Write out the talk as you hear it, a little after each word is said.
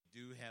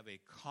have a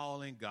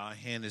calling. God's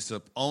hand is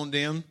up on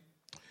them.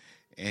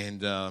 And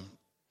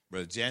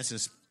Brother Jansen,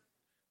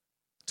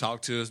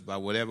 talk to us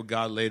about whatever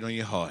God laid on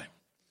your heart.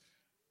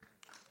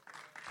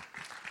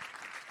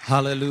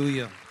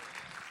 Hallelujah.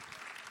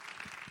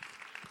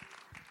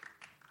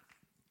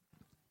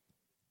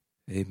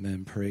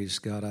 Amen. Praise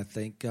God. I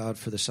thank God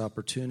for this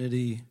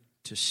opportunity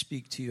to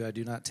speak to you. I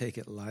do not take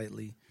it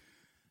lightly.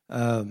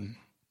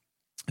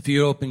 If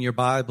you open your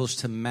Bibles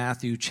to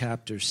Matthew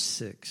chapter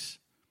 6.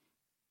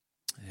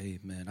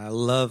 Amen. I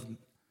love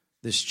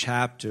this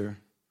chapter.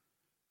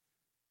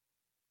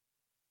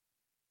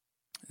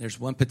 There's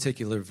one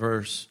particular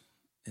verse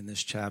in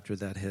this chapter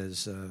that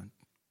has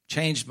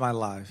changed my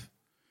life.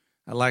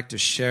 I'd like to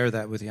share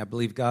that with you. I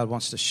believe God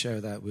wants to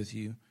share that with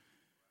you.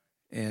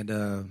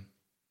 And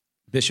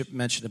Bishop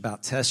mentioned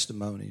about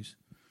testimonies.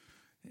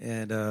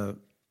 And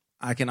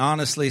I can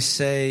honestly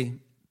say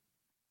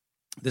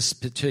this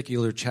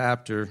particular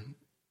chapter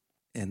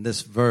and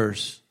this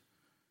verse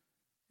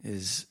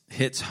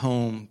hits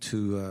home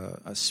to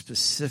a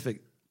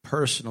specific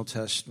personal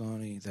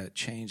testimony that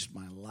changed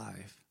my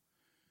life.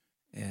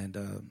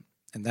 And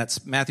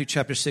that's Matthew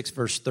chapter 6,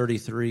 verse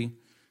 33.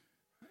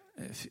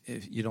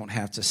 If you don't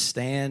have to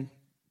stand,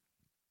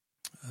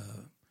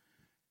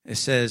 it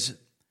says,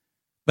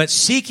 "But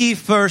seek ye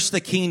first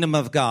the kingdom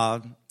of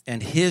God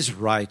and his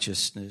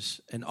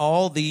righteousness, and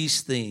all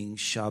these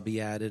things shall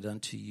be added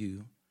unto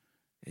you."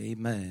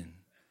 Amen.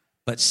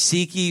 But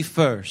seek ye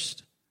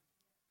first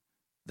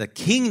the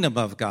kingdom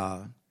of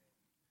God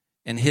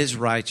and his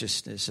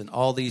righteousness, and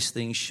all these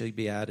things shall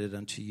be added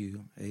unto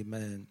you.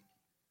 Amen.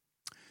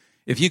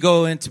 If you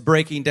go into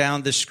breaking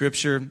down this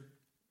scripture,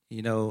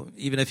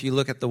 even if you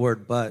look at the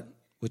word "but,"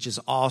 which is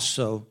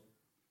also,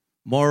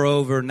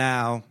 moreover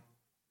now,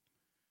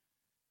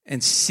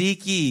 and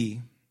seek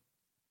ye,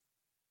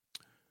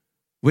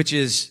 which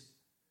is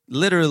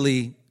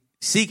literally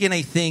seeking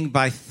a thing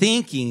by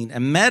thinking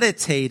and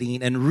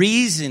meditating and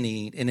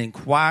reasoning and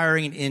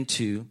inquiring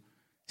into,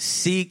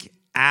 seek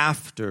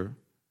after,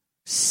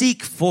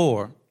 seek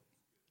for,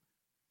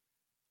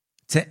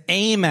 to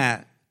aim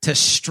at, to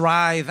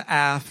strive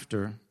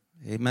after.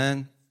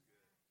 Amen.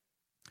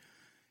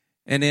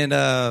 And then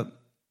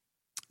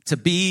to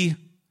be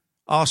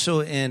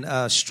also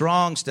in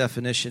Strong's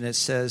definition, it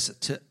says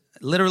to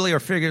literally or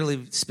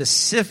figuratively,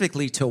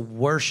 specifically to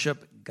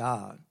worship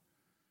God.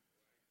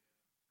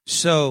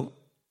 So,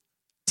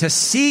 to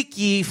seek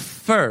ye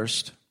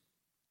first.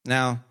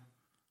 Now,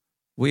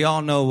 we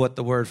all know what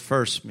the word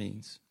 "first"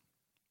 means.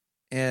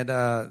 And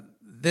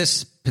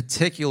this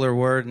particular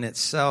word in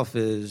itself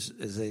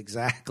is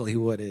exactly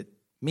what it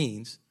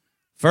means.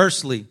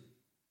 Firstly,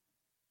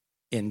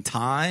 in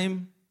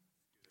time,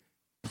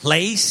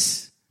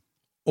 place,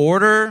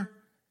 order,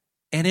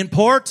 and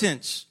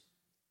importance.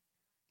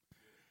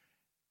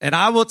 And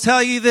I will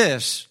tell you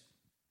this,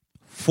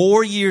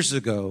 4 years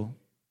ago,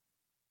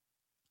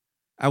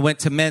 I went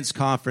to men's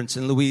conference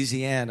in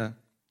Louisiana,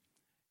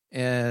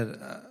 and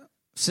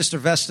Sister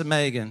Vesta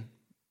Megan,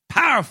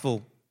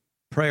 powerful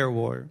prayer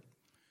warrior,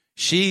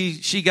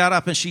 she got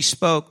up and she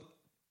spoke,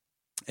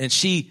 and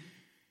she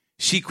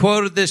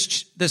quoted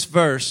this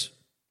verse,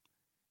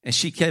 and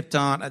she kept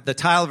on. The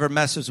title of her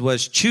message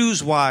was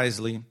 "Choose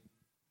Wisely."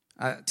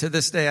 To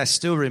this day, I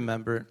still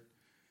remember it.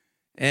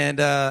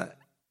 And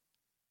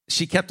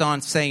she kept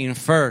on saying,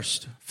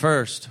 "First,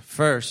 first,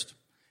 first."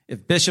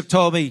 If Bishop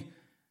told me,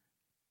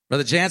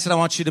 "Brother Jansen, I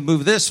want you to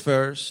move this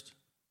first,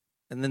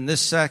 and then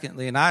this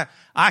secondly," and I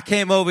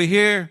came over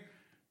here,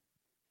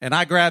 and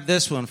I grabbed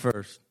this one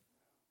first.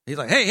 He's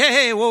like,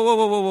 hey,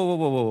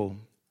 whoa.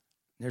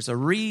 There's a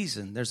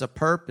reason, there's a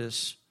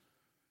purpose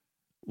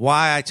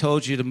why I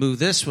told you to move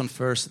this one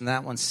first and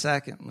that one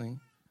secondly.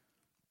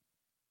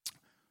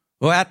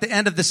 Well, at the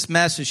end of this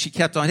message, she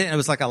kept on hitting. It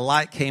was like a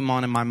light came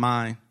on in my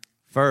mind.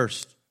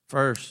 First.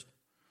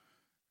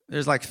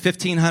 There's like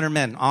 1,500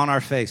 men on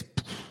our face.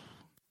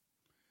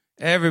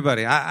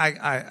 Everybody.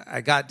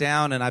 I got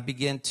down and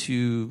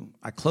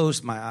I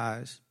closed my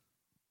eyes.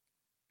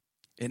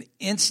 And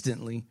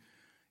instantly,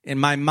 in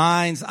my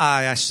mind's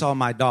eye, I saw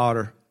my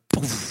daughter.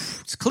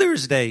 It's clear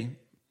as day.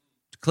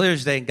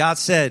 And God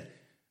said,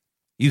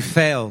 "You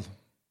failed."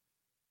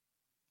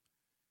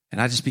 And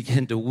I just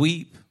began to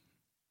weep.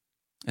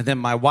 And then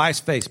my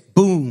wife's face,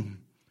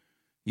 boom,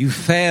 "You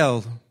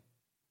failed."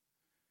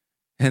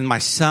 And my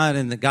son,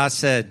 and God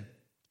said,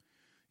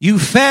 "You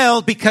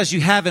failed because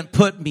you haven't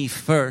put me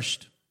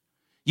first.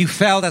 You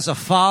failed as a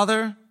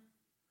father.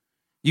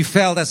 You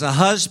failed as a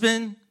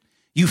husband.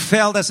 You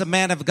failed as a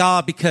man of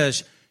God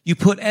because you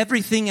put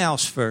everything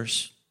else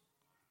first.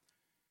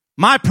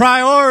 My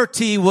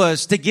priority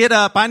was to get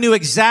up. I knew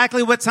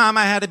exactly what time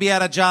I had to be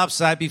at a job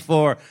site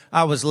before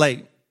I was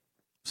late.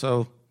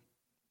 So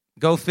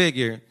go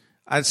figure.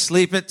 I'd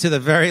sleep it to the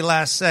very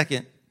last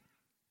second.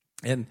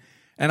 And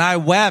I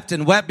wept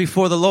and wept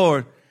before the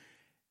Lord.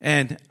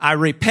 And I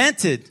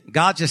repented.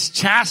 God just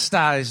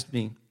chastised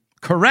me,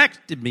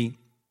 corrected me.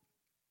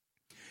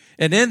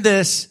 And in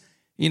this,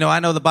 I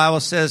know the Bible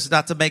says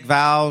not to make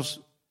vows.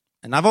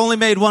 And I've only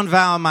made one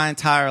vow in my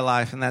entire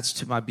life, and that's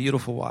to my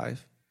beautiful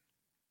wife.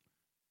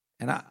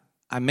 And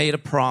I made a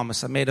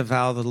promise. I made a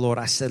vow to the Lord.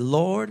 I said,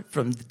 Lord,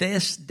 from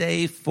this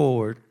day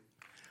forward,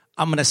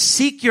 I'm going to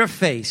seek your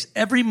face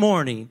every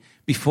morning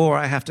before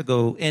I have to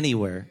go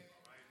anywhere.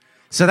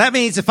 So that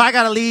means if I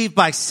got to leave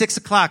by 6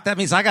 o'clock, that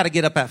means I got to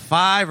get up at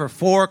 5 or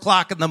 4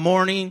 o'clock in the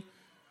morning.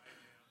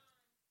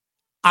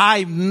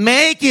 I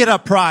make it a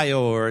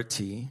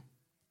priority.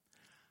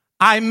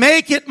 I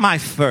make it my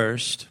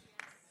first.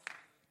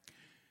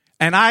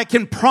 And I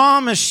can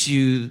promise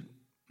you,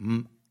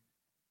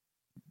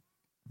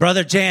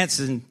 Brother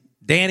Jansen,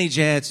 Danny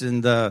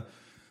Jansen, the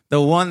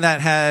one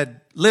that had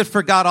lived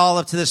for God all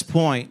up to this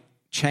point,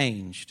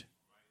 changed.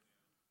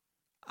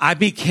 I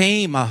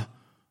became a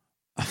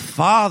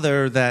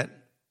father that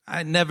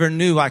I never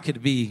knew I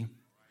could be.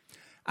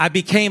 I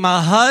became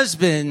a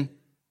husband,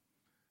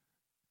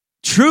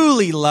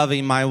 truly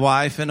loving my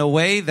wife in a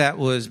way that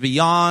was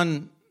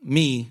beyond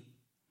me.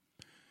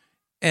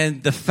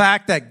 And the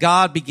fact that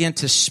God began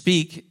to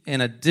speak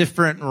in a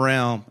different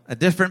realm, a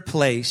different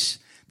place,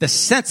 the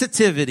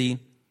sensitivity,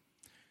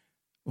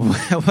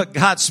 what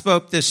God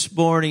spoke this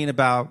morning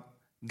about,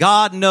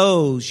 God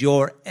knows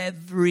your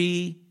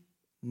every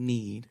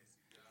need.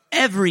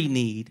 Every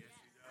need.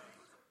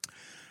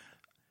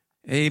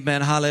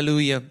 Amen.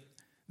 Hallelujah.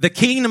 The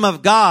kingdom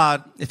of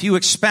God, if you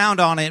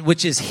expound on it,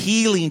 which is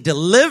healing,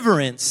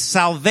 deliverance,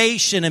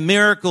 salvation, and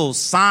miracles,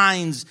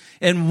 signs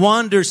and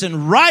wonders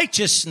and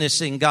righteousness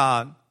in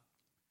God.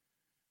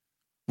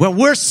 When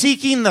we're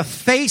seeking the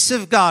face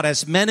of God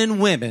as men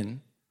and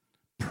women,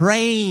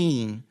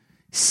 praying,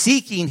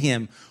 seeking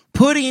Him,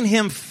 putting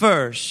Him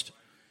first,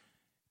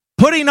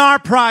 putting our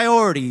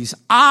priorities.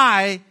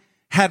 I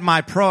had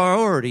my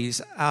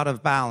priorities out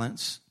of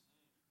balance.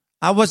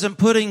 I wasn't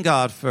putting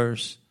God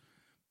first,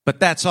 but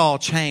that's all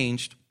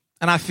changed.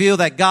 And I feel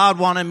that God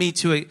wanted me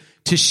to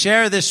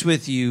share this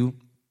with you,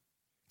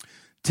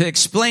 to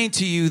explain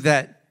to you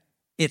that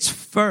it's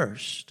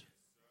first.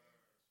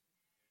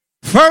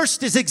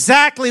 First is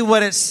exactly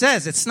what it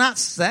says. It's not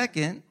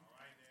second.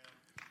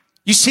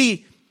 You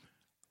see,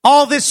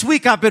 all this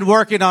week I've been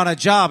working on a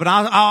job, and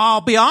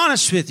I'll be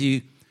honest with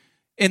you.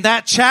 In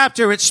that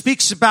chapter, it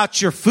speaks about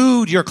your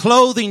food, your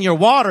clothing, your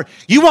water.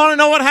 You want to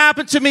know what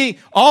happened to me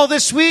all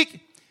this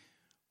week?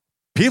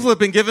 People have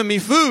been giving me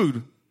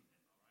food.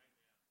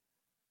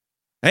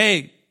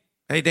 Hey,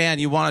 Dan,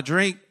 you want a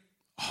drink?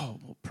 Oh,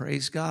 well,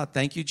 praise God.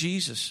 Thank you,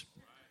 Jesus.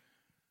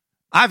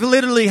 I've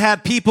literally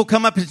had people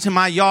come up into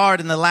my yard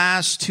in the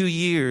last 2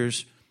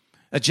 years.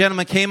 A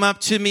gentleman came up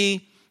to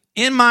me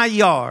in my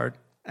yard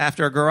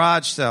after a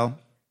garage sale.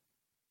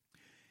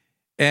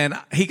 And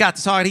he got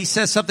to talk. He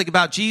said something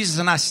about Jesus.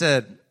 And I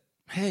said,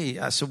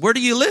 where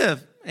do you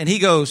live? And he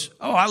goes,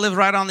 I live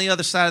right on the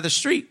other side of the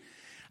street.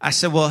 I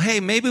said, well, hey,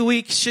 maybe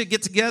we should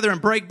get together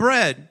and break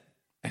bread.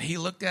 And he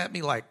looked at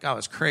me like I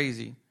was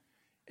crazy.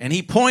 And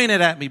he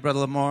pointed at me, Brother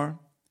Lamar.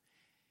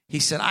 He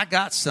said, I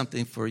got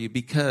something for you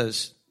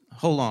because,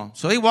 hold on.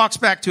 So he walks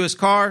back to his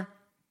car.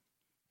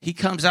 He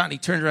comes out and he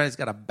turns around. He's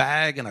got a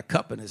bag and a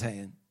cup in his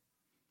hand.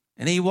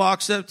 And he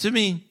walks up to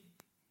me.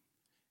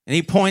 And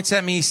he points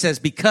at me, he says,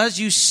 because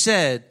you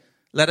said,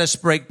 let us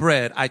break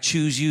bread, I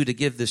choose you to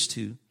give this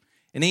to.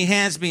 And he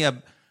hands me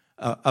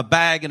a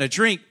bag and a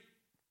drink.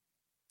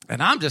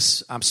 And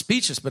I'm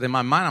speechless, but in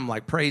my mind, I'm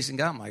like praising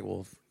God. I'm like,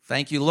 well,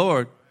 thank you,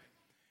 Lord.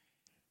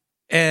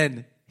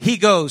 And he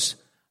goes,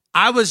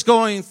 I was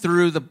going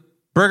through the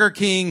Burger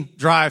King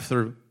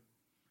drive-thru,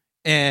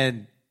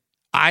 and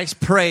I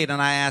prayed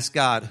and I asked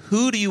God,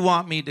 who do you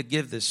want me to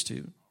give this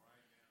to?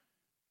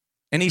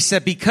 And he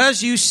said,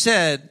 because you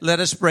said,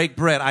 let us break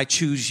bread, I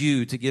choose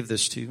you to give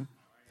this to.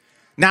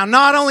 Now,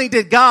 not only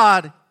did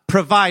God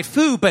provide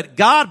food, but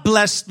God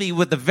blessed me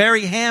with the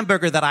very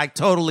hamburger that I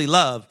totally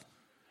loved.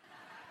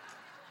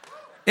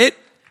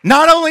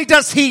 Not only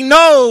does He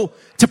know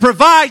to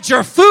provide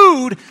your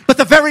food, but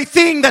the very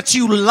thing that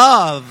you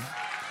love,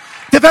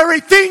 the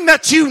very thing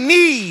that you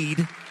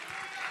need,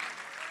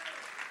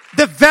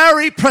 the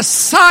very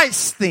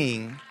precise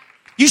thing.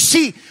 You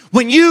see,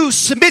 when you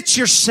submit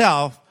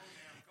yourself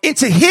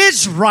into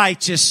His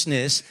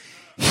righteousness,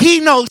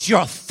 He knows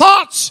your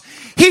thoughts.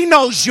 He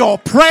knows your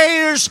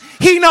prayers.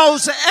 He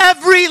knows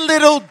every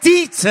little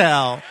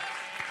detail.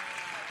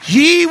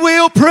 He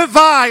will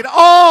provide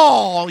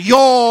all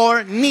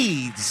your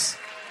needs.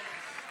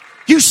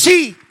 You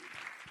see,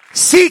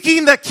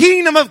 seeking the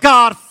kingdom of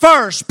God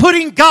first,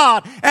 putting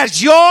God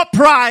as your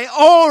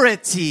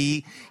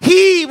priority,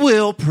 He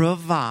will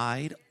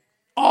provide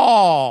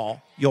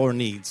all your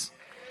needs.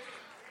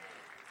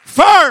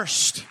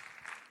 First.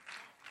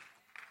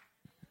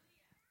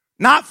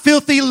 Not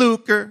filthy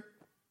lucre.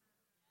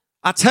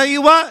 I tell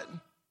you what,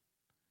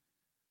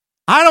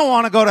 I don't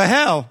want to go to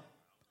hell.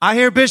 I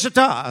hear Bishop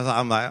talk.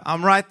 I'm like,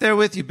 I'm right there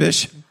with you,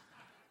 Bishop.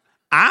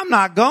 I'm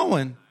not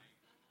going.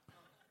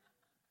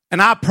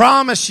 And I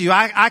promise you,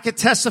 I could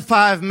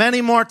testify of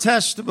many more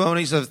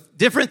testimonies of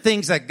different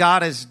things that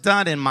God has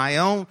done in my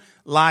own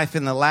life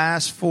in the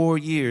last 4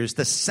 years.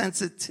 The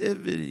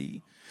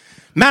sensitivity.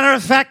 Matter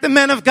of fact, the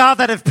men of God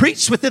that have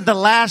preached within the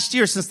last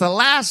year, since the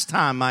last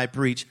time I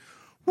preached,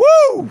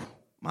 woo!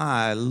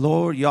 My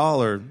Lord,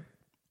 y'all are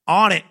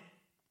on it.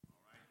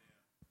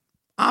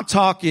 I'm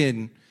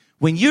talking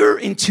when you're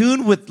in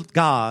tune with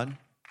God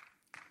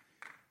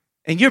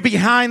and you're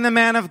behind the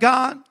man of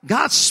God,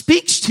 God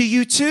speaks to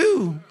you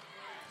too.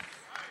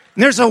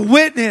 And there's a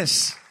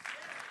witness,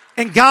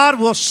 and God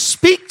will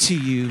speak to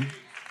you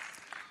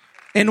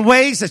in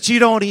ways that you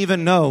don't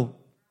even know.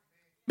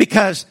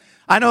 Because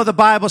I know the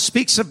Bible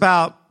speaks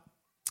about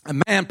a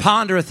man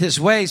pondereth his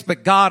ways,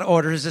 but God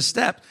orders his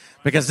steps.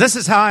 Because this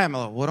is how I am.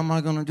 What am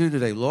I going to do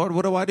today? Lord,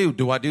 what do I do?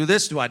 Do I do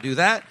this? Do I do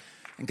that?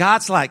 And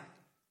God's like,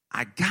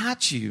 I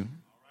got you.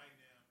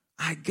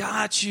 I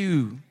got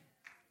you.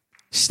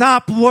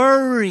 Stop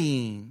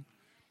worrying.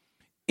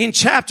 In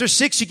chapter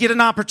 6, you get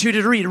an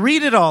opportunity to read.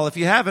 Read it all if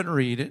you haven't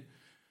read it.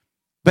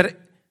 But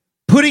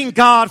putting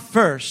God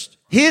first,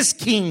 his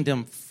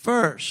kingdom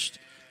first,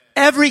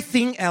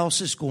 everything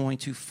else is going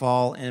to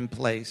fall in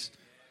place.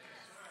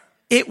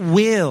 It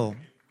will.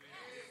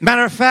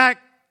 Matter of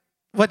fact,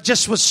 what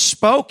just was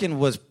spoken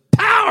was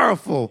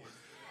powerful.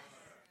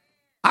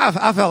 I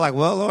felt like,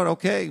 well, Lord,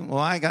 okay. Well,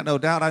 I ain't got no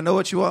doubt. I know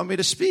what you want me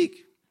to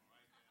speak.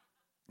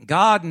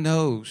 God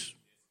knows.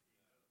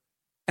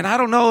 And I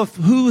don't know if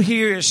who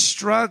here is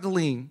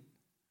struggling,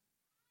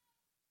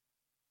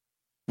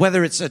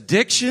 whether it's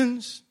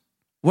addictions,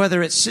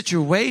 whether it's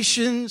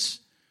situations,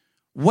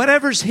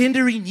 whatever's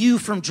hindering you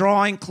from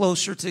drawing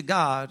closer to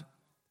God,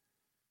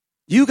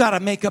 you got to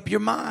make up your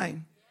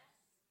mind.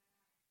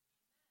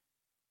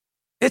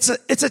 It's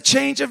a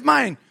change of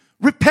mind.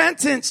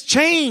 Repentance,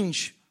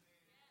 change.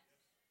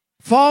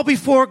 Fall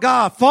before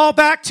God. Fall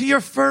back to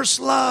your first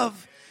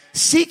love.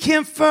 Seek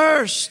him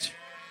first.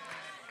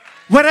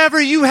 Whatever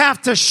you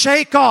have to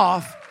shake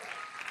off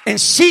and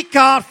seek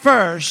God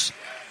first,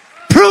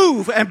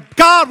 prove, and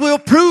God will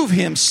prove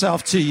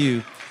himself to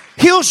you.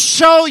 He'll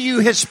show you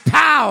his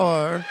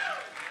power.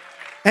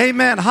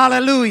 Amen.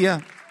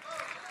 Hallelujah.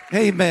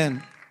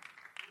 Amen.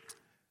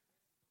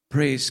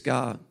 Praise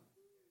God.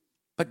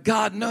 But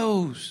God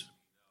knows.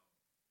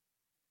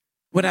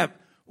 When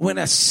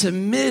a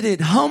submitted,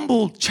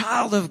 humbled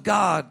child of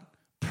God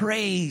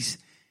prays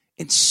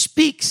and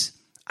speaks,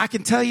 I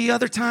can tell you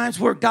other times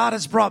where God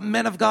has brought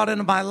men of God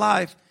into my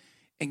life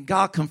and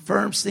God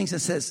confirms things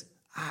and says,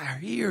 I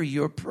hear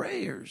your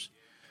prayers.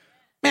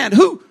 Man,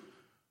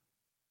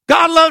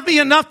 God loved me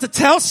enough to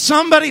tell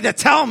somebody to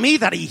tell me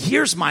that he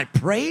hears my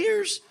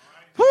prayers?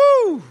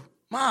 Whoo,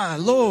 my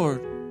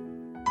Lord.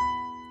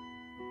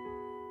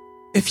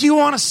 If you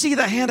want to see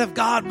the hand of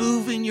God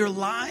move in your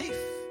life,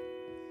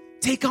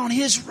 take on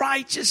his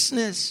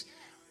righteousness.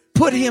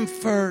 Put him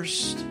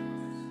first.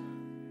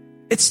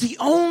 It's the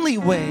only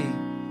way.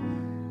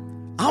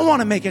 I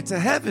want to make it to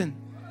heaven.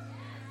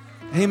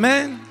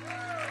 Amen.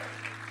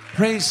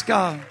 Praise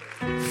God.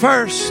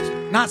 First,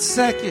 not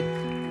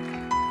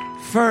second.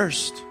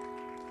 First.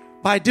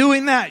 By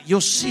doing that,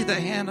 you'll see the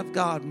hand of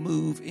God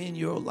move in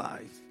your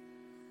life.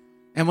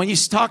 And when you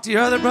talk to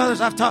your other brothers,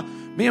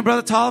 me and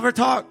Brother Tolliver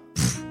talk.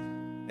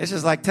 It's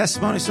just like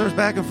testimony serves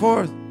back and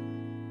forth.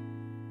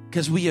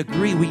 Because we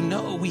agree, we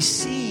know, we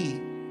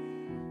see.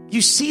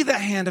 You see the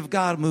hand of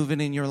God moving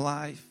in your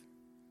life.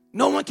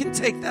 No one can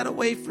take that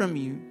away from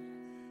you.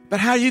 But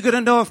how are you going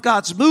to know if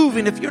God's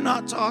moving if you're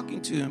not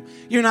talking to him?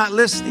 You're not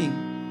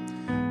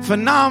listening.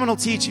 Phenomenal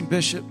teaching,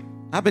 Bishop.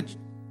 I've been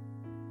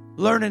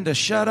learning to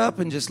shut up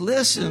and just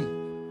listen.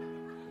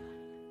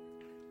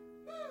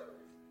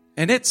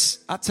 And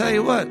I'll tell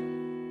you what,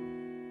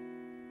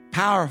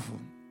 powerful.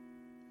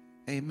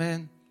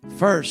 Amen.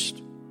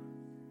 First.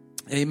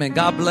 Amen.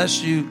 God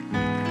bless you.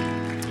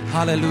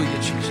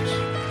 Hallelujah, Jesus.